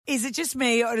Is it just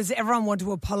me, or does everyone want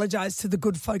to apologise to the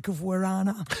good folk of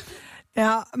Warana?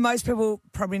 Now, most people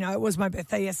probably know it was my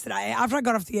birthday yesterday. After I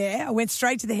got off the air, I went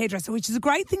straight to the hairdresser, which is a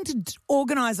great thing to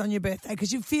organise on your birthday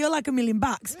because you feel like $1 million.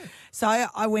 Yeah. So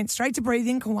I went straight to Breathe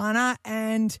In Kawana,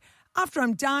 and after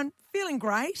I'm done, feeling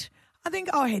great, I think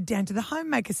I'll head down to the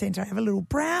Homemaker Centre, have a little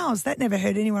browse. That never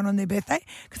hurt anyone on their birthday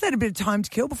because they had a bit of time to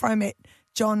kill before I met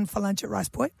John for lunch at Rice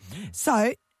Boy.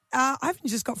 So I haven't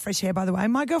just got fresh hair, by the way.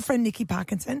 My girlfriend, Nikki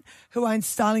Parkinson, who owns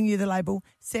Styling You, the label,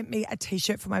 sent me a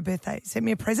T-shirt for my birthday, sent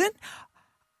me a present.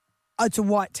 Oh, it's a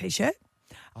white T-shirt.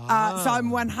 So I'm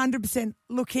 100%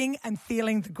 looking and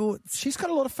feeling the goods. She's got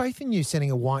a lot of faith in you sending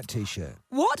a white T-shirt.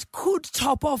 What could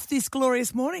top off this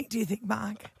glorious morning, do you think,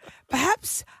 Mark?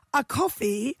 Perhaps a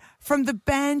coffee from the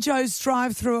Banjo's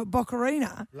drive-through at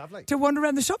Boccarina. Lovely. To wander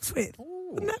around the shops with. Ooh.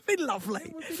 Wouldn't that be lovely?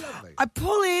 It would be lovely. I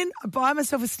pull in, I buy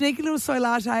myself a sneaky little soy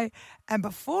latte, and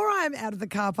before I am out of the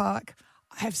car park,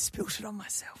 I have spilt it on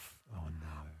myself. Oh,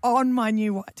 no. On my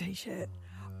new white T-shirt.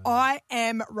 I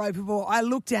am ropeable. I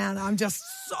look down. I'm just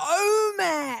so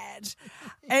mad.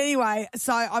 Anyway,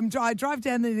 so I drive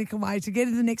down the Nickel Way to get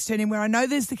to the next turn in where I know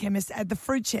there's the chemist at the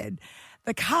fruit shed.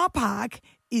 The car park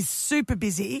is super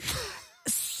busy.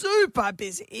 Super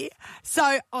busy.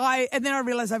 And then I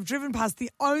realise I've driven past the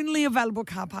only available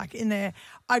car park in there.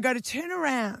 I go to turn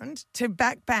around to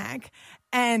back,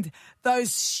 and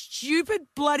those stupid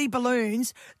bloody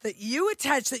balloons that you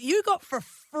got for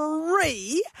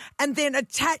free and then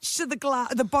attached to the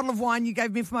bottle of wine you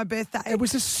gave me for my birthday. It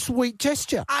was a sweet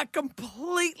gesture. Are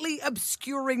completely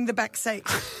obscuring the back seat.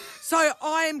 So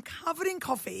I am covered in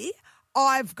coffee.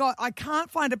 I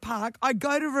can't find a park. I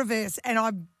go to reverse and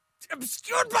I'm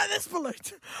obscured by this balloon.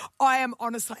 I am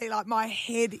honestly like my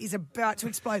head is about to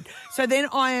explode. So then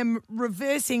I am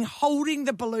reversing, holding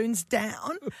the balloons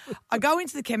down. I go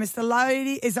into the chemist. The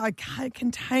lady I can't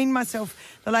contain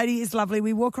myself. The lady is lovely.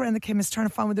 We walk around the chemist trying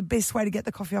to find the best way to get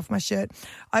the coffee off my shirt.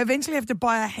 I eventually have to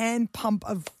buy a hand pump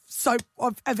of soap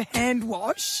of hand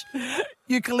wash,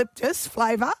 eucalyptus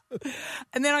flavour.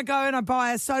 And then I go and I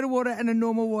buy a soda water and a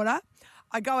normal water.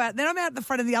 I go out, then I'm out the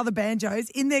front of the other Banjos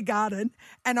in their garden,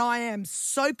 and I am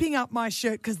soaping up my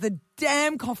shirt because the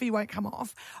damn coffee won't come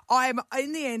off.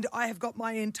 In the end, I have got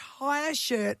my entire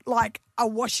shirt like a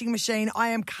washing machine. I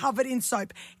am covered in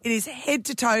soap. It is head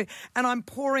to toe, and I'm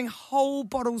pouring whole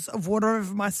bottles of water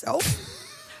over myself.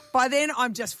 By then,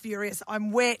 I'm just furious.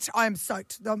 I'm wet. I'm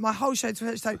soaked. My whole shirt's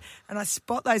soaked. And I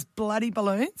spot those bloody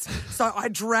balloons. So I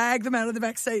drag them out of the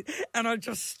back seat and I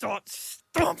just start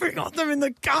stomping on them in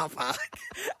the car park.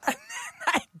 And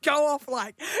then they go off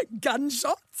like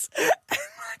gunshots.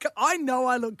 And I know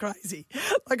I look crazy.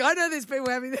 Like, I know there's people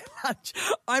having their lunch.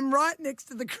 I'm right next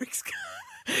to the Cricks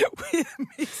car with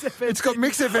Mix FM. It's got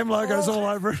Mix FM logos all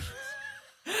over it.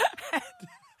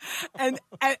 And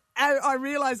I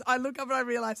realise, I look up and I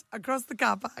realise across the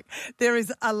car park there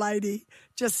is a lady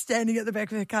just standing at the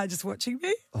back of her car just watching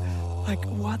me. Oh. Like,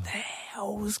 what the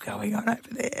hell's going on over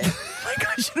there? Like,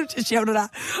 I should have just yelled at her,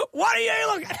 what are you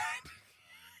looking at?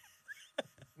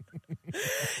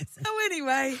 So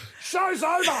anyway. Show's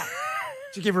over.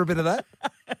 Did you give her a bit of that?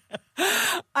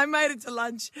 I made it to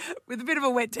lunch with a bit of a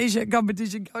wet T-shirt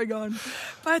competition going on.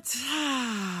 But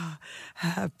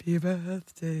happy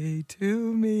birthday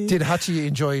to me. Did Hutchie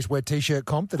enjoy his wet T-shirt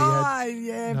comp that he had?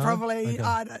 Yeah, No? probably. Okay.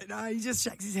 I don't know. He just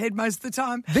shakes his head most of the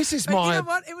time. This is but you know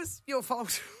what? It was your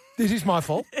fault. This is my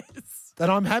fault. Yes. That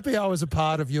I'm happy I was a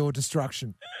part of your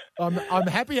destruction. I'm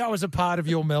happy I was a part of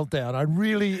your meltdown. I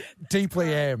really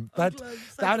deeply am. I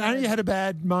only had a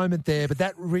bad moment there, but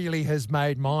that really has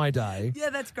made my day.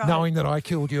 Yeah, that's great. Knowing that I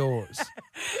killed yours.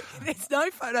 There's no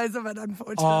photos of it,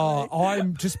 unfortunately. Oh,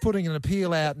 I'm just putting an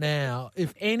appeal out now.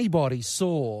 If anybody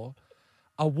saw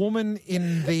a woman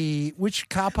in which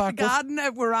car park? The garden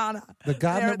at Warana. The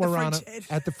garden at Warana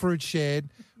at the fruit shed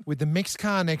with the mixed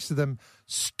car next to them,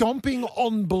 stomping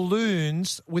on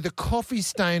balloons with a coffee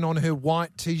stain on her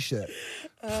white T-shirt.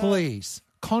 Please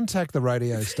contact the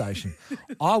radio station.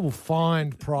 I will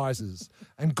find prizes,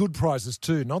 and good prizes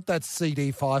too, not that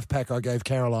CD 5-pack I gave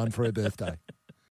Caroline for her birthday.